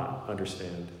did not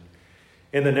understand.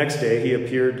 And the next day he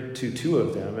appeared to 2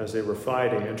 of them as they were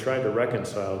fighting and tried to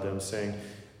reconcile them, saying,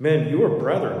 'Men, you are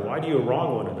brethren. Why do you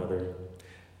wrong one another?'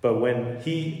 But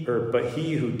he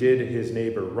who did his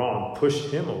neighbor wrong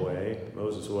pushed him away,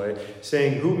 Moses away,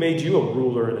 saying, 'Who made you a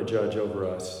ruler and a judge over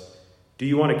us? Do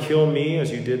you want to kill me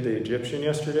as you did the Egyptian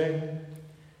yesterday?'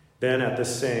 Then at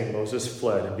this saying, Moses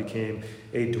fled and became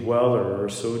a dweller or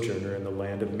sojourner in the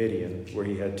land of Midian, where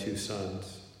he had 2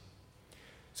 sons."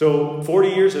 So 40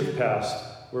 years have passed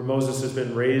where Moses has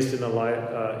been raised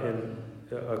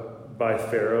by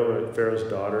Pharaoh's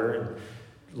daughter, and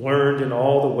learned in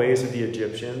all the ways of the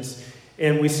Egyptians.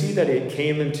 And we see that it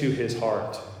came into his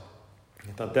heart.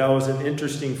 I thought that was an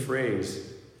interesting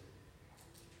phrase.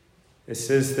 It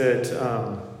says that,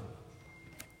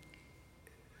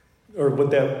 or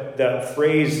what that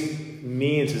phrase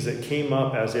means is it came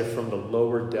up as if from the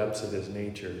lower depths of his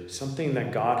nature, something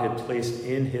that God had placed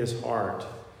in his heart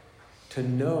to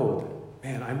know,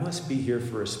 man, I must be here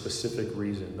for a specific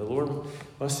reason. The Lord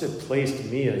must have placed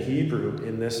me, a Hebrew,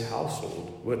 in this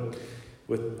household.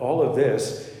 With all of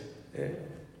this,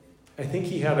 I think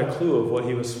he had a clue of what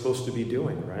he was supposed to be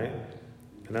doing, right?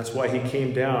 And that's why he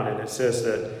came down, and it says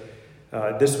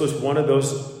that this was one of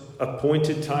those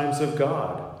appointed times of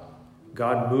God.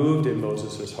 God moved in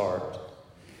Moses' heart.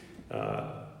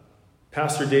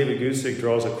 Pastor David Gusick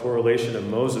draws a correlation of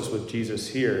Moses with Jesus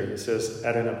here. And it says,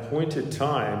 at an appointed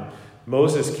time,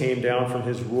 Moses came down from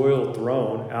his royal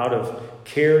throne out of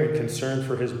care and concern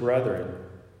for his brethren.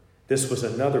 This was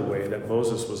another way that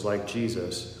Moses was like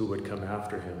Jesus, who would come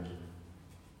after him.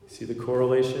 See the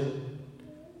correlation?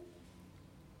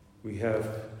 We have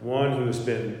one who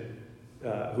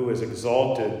is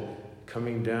exalted,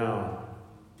 coming down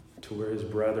to where his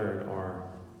brethren are,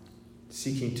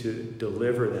 seeking to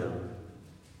deliver them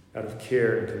out of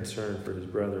care and concern for his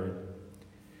brethren.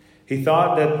 He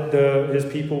thought that his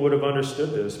people would have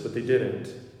understood this, but they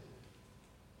didn't.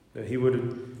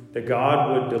 That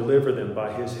God would deliver them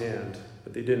by his hand,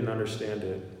 but they didn't understand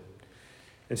it.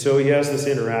 And so he has this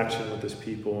interaction with his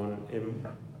people, and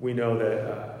we know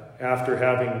that after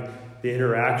having the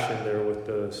interaction there with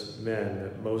those men,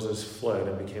 that Moses fled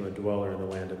and became a dweller in the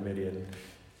land of Midian.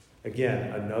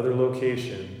 Again, another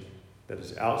location that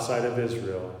is outside of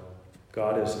Israel.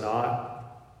 God is not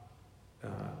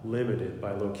limited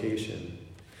by location.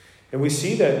 And we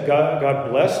see that God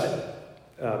blessed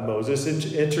Moses.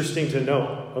 It's interesting to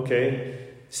note, okay,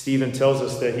 Stephen tells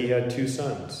us that he had 2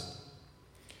 sons.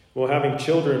 Well, having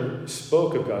children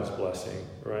spoke of God's blessing,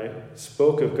 right?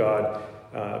 Spoke of God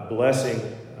blessing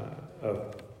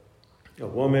a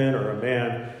woman or a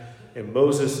man. And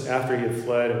Moses, after he had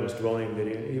fled and was dwelling in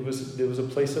Midian, it was a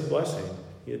place of blessing.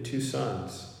 He had 2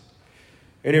 sons.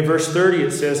 And in verse 30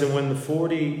 it says, and when the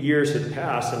 40 years had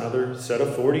passed, another set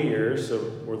of 40 years,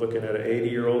 so we're looking at an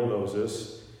 80-year-old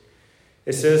Moses,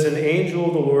 it says, an angel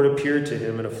of the Lord appeared to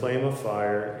him in a flame of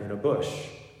fire in a bush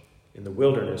in the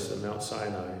wilderness of Mount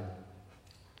Sinai.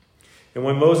 And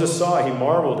when Moses saw it, he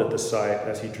marveled at the sight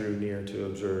as he drew near to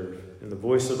observe. And the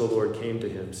voice of the Lord came to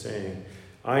him, saying,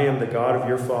 I am the God of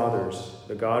your fathers,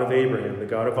 the God of Abraham, the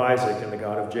God of Isaac, and the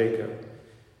God of Jacob.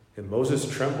 And Moses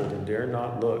trembled and dared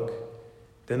not look.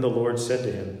 Then the Lord said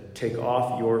to him, take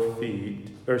your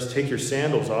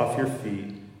sandals off your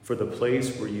feet, for the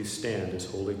place where you stand is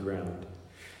holy ground.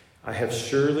 I have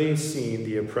surely seen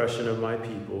the oppression of my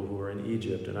people who are in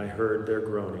Egypt, and I heard their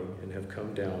groaning and have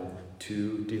come down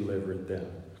to deliver them.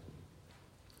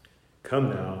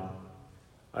 Come now,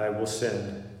 I will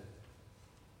send,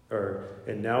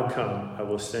 and now come, I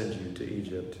will send you to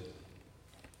Egypt.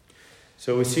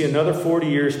 So we see another 40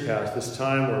 years pass, this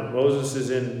time where Moses is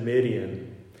in Midian.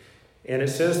 And it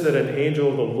says that an angel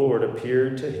of the Lord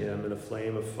appeared to him in a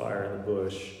flame of fire in the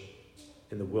bush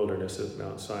in the wilderness of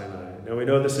Mount Sinai. Now we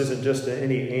know this isn't just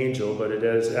any angel, but it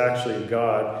is actually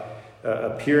God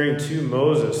appearing to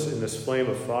Moses in this flame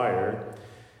of fire,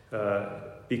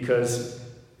 because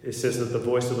it says that the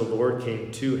voice of the Lord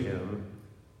came to him.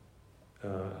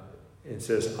 It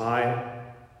says, I,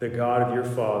 the God of your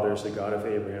fathers, the God of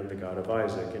Abraham, the God of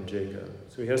Isaac, and Jacob.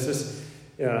 So he has this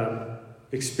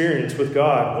experience with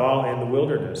God while in the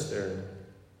wilderness there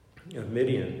of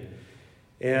Midian.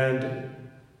 And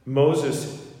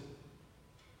Moses,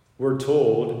 we're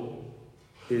told,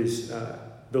 the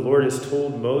Lord has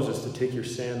told Moses to take your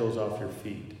sandals off your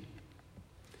feet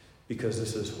because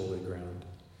this is holy ground.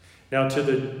 Now, to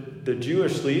the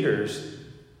Jewish leaders,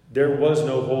 there was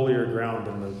no holier ground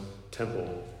than the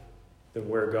temple, than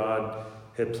where God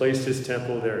had placed his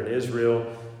temple there in Israel.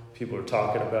 People are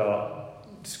talking about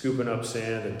scooping up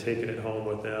sand and taking it home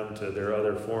with them to their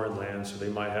other foreign lands, so they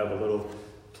might have a little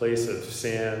place of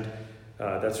sand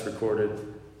that's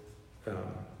recorded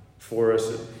for us.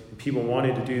 And people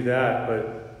wanting to do that,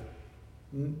 but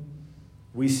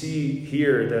we see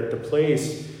here that the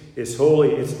place is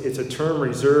holy. It's a term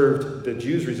reserved, the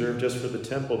Jews reserved just for the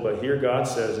temple, but here God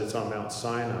says it's on Mount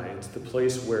Sinai. It's the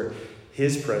place where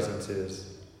his presence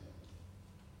is,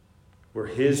 where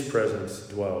his presence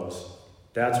dwells.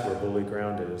 That's where holy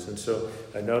ground is. And so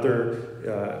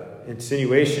another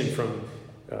insinuation from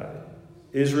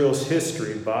Israel's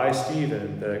history by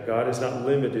Stephen that God is not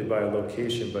limited by a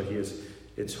location, but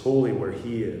it's holy where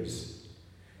he is.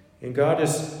 And God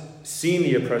has seen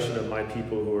the oppression of my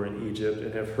people who are in Egypt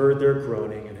and have heard their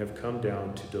groaning and have come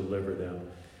down to deliver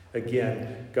them.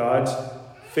 Again, God's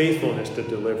faithfulness to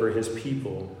deliver his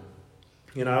people.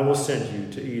 And I will send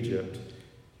you to Egypt.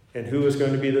 And who is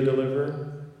going to be the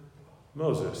deliverer?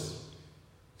 Moses.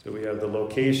 So we have the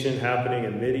location happening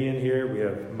in Midian here. We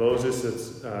have Moses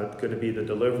that's going to be the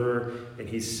deliverer, and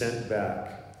he's sent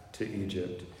back to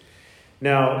Egypt.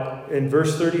 Now, in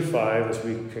verse 35, as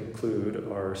we conclude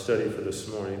our study for this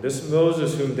morning, this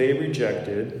Moses whom they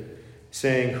rejected,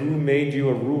 saying, "Who made you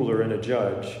a ruler and a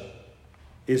judge?"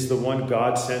 is the one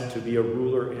God sent to be a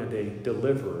ruler and a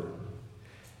deliverer.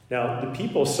 Now, the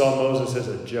people saw Moses as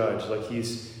a judge,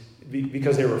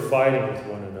 because they were fighting with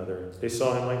one another. They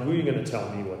saw him like, who are you going to tell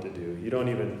me what to do? You don't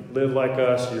even live like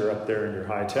us. You're up there in your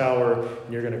high tower,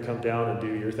 and you're going to come down and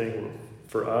do your thing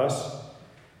for us.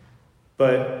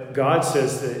 But God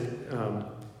says that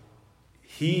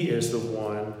he is the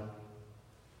one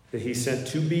that he sent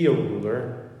to be a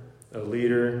ruler, a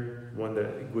leader, one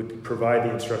that would provide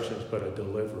the instructions, but a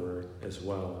deliverer as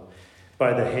well,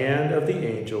 by the hand of the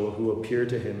angel who appeared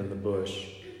to him in the bush.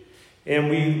 And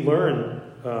we learn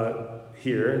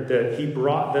here that he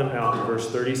brought them out in verse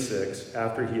 36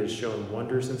 after he had shown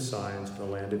wonders and signs in the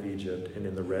land of Egypt and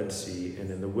in the Red Sea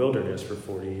and in the wilderness for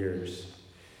 40 years.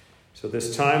 So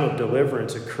this time of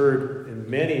deliverance occurred in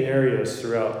many areas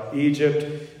throughout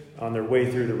Egypt, on their way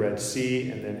through the Red Sea,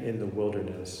 and then in the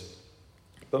wilderness.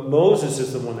 But Moses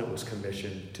is the one that was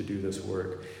commissioned to do this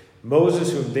work.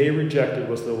 Moses, whom they rejected,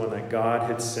 was the one that God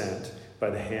had sent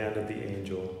by the hand of the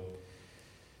angel.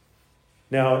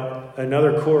 Now,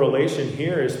 another correlation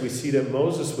here is we see that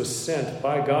Moses was sent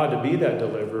by God to be that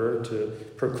deliverer, to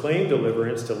proclaim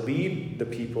deliverance, to lead the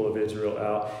people of Israel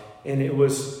out. And it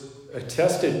was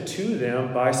attested to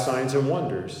them by signs and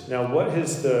wonders. Now, what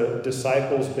has the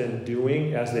disciples been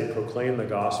doing as they proclaim the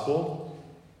gospel?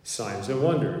 Signs and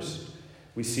wonders.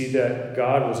 We see that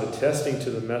God was attesting to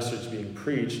the message being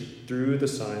preached through the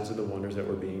signs and the wonders that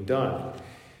were being done.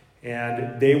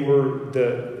 And they were,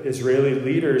 the Israeli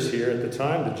leaders here at the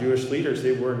time, the Jewish leaders,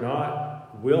 they were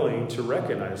not willing to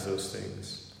recognize those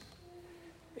things.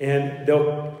 And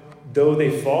though they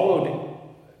followed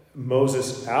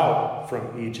Moses out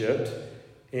from Egypt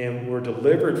and were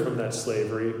delivered from that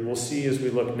slavery, we'll see as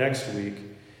we look next week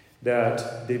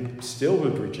that they still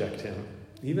would reject him,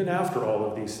 even after all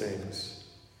of these things.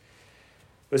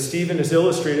 But Stephen has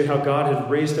illustrated how God had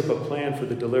raised up a plan for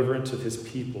the deliverance of his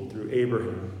people through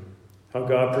Abraham, how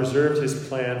God preserved his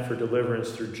plan for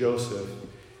deliverance through Joseph,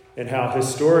 and how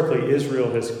historically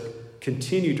Israel has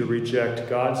continued to reject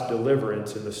God's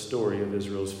deliverance in the story of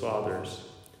Israel's fathers.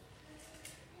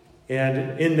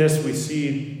 And in this we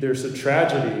see there's a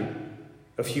tragedy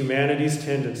of humanity's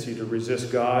tendency to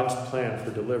resist God's plan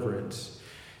for deliverance.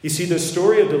 You see, the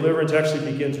story of deliverance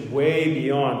actually begins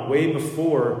way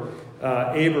before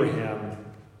Abraham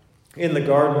in the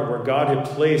garden, where God had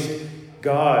placed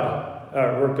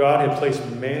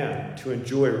man to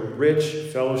enjoy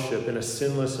rich fellowship in a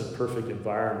sinless and perfect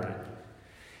environment.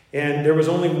 And there was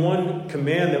only one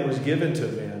command that was given to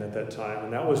man at that time,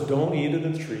 and that was, don't eat of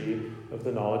the tree of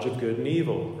the knowledge of good and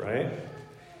evil, right?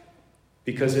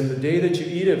 Because in the day that you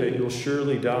eat of it, you'll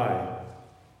surely die.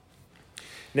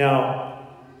 Now,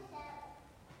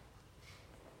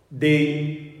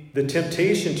 the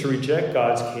temptation to reject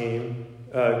God's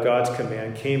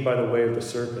command came by the way of the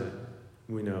serpent,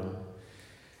 we know.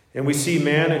 And we see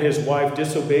man and his wife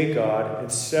disobey God and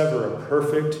sever a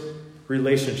perfect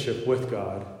relationship with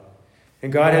God.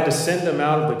 And God had to send them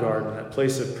out of the garden, that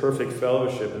place of perfect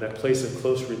fellowship and that place of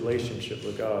close relationship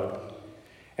with God.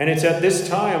 And it's at this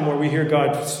time where we hear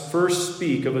God first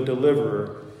speak of a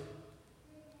deliverer,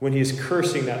 when he is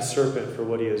cursing that serpent for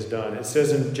what he has done. It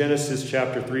says in Genesis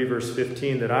chapter 3, verse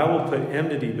 15, that I will put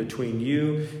enmity between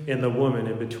you and the woman,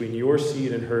 and between your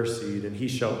seed and her seed, and he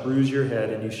shall bruise your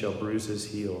head, and you shall bruise his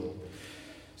heel.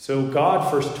 So God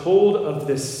first told of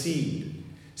this seed,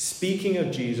 speaking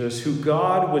of Jesus, who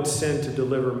God would send to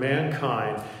deliver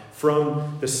mankind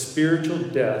from the spiritual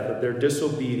death of their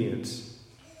disobedience,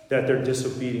 that their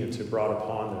disobedience had brought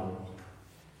upon them.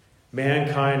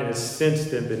 Mankind has since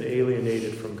then been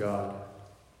alienated from God.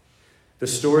 The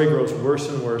story grows worse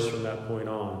and worse from that point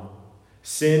on.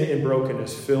 Sin and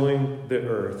brokenness filling the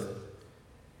earth.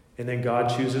 And then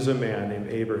God chooses a man named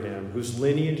Abraham, whose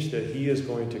lineage that he is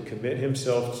going to commit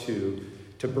himself to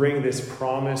bring this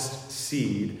promised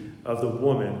seed of the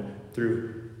woman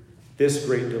through this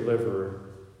great deliverer,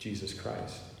 Jesus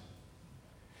Christ.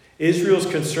 Israel's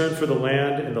concern for the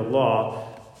land and the law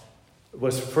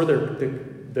was for their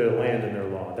land and their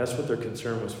law. That's what their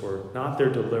concern was for, not their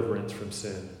deliverance from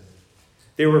sin.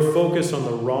 They were focused on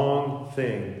the wrong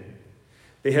thing.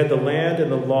 They had the land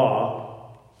and the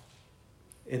law,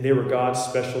 and they were God's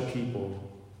special people,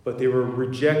 but they were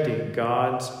rejecting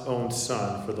God's own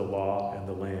Son for the law and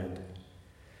the land.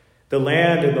 The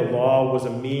land and the law was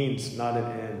a means, not an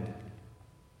end.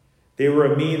 They were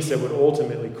a means that would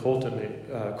ultimately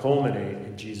culminate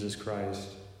in Jesus Christ.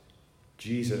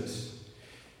 Jesus.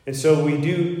 And so we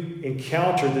do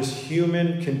encounter this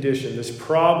human condition, this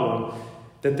problem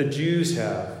that the Jews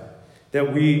have,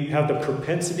 that we have the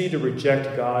propensity to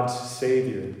reject God's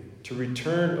Savior, to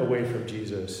return away from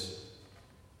Jesus.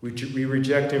 We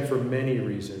reject him for many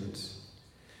reasons.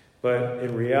 But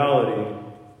in reality,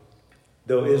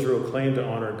 though Israel claimed to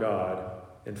honor God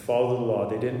and follow the law,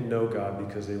 they didn't know God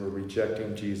because they were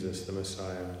rejecting Jesus, the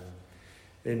Messiah.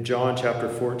 In John chapter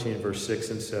 14, verse 6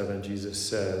 and 7, Jesus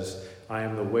says, I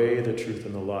am the way, the truth,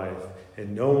 and the life,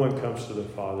 and no one comes to the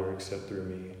Father except through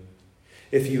me.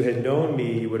 If you had known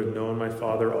me, you would have known my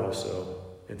Father also.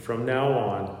 And from now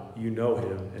on, you know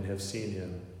him and have seen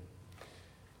him.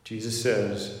 Jesus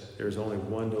says there is only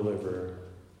one deliverer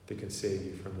that can save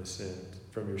you from your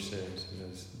sins.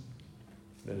 And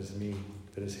that is me.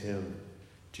 That is him,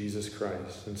 Jesus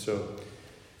Christ. And so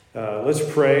let's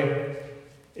pray.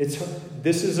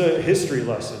 This is a history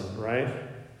lesson, right?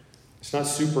 It's not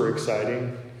super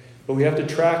exciting, but we have to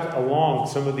track along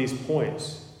some of these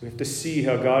points. We have to see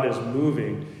how God is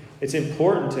moving. It's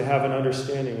important to have an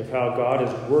understanding of how God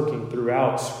is working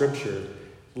throughout Scripture,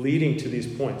 leading to these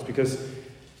points, because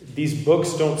these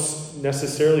books don't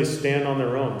necessarily stand on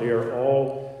their own. They are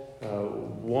all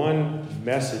one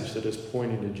message that is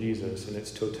pointing to Jesus in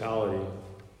its totality.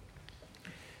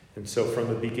 And so from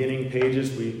the beginning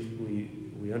pages,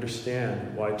 we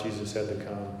understand why Jesus had to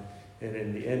come. And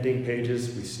in the ending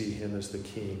pages, we see him as the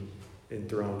King,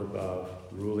 enthroned above,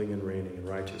 ruling and reigning in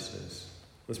righteousness.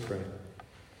 Let's pray.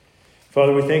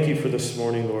 Father, we thank you for this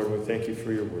morning, Lord. We thank you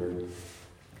for your word.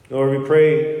 Lord, we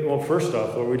pray, well, first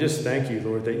off, Lord, we just thank you,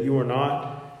 Lord, that you are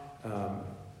not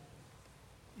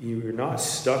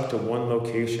stuck to one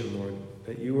location, Lord,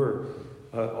 that you are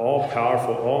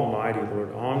all-powerful, almighty,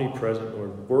 Lord, omnipresent,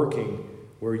 Lord, working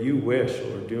where you wish,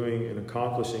 Lord, doing and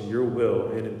accomplishing your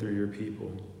will in and through your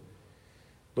people.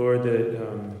 Lord,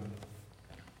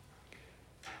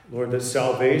 that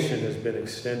salvation has been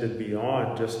extended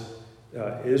beyond just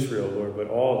Israel, Lord, but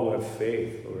all who have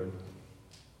faith, Lord.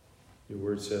 Your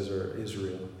word says are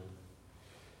Israel.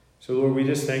 So, Lord, we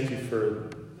just thank you for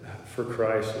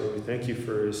Christ, Lord. We thank you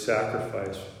for his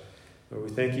sacrifice. Lord,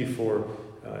 we thank you for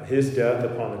his death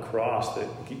upon the cross that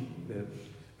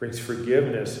brings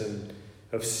forgiveness and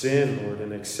of sin, Lord,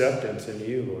 and acceptance in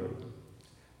you, Lord.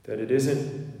 That it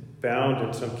isn't bound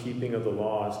in some keeping of the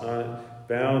law. It's not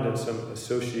bound in some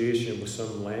association with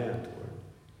some land, Lord.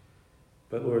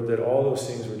 But, Lord, that all those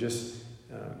things were just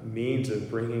means of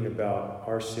bringing about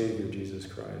our Savior, Jesus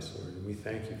Christ, Lord. And we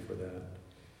thank you for that.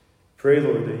 Pray,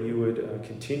 Lord, that you would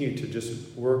continue to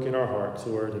just work in our hearts,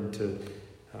 Lord, and to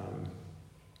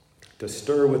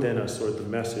stir within us, Lord, the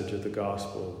message of the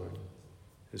gospel, Lord,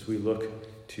 as we look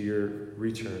to your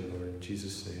return, Lord. In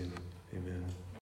Jesus' name, amen.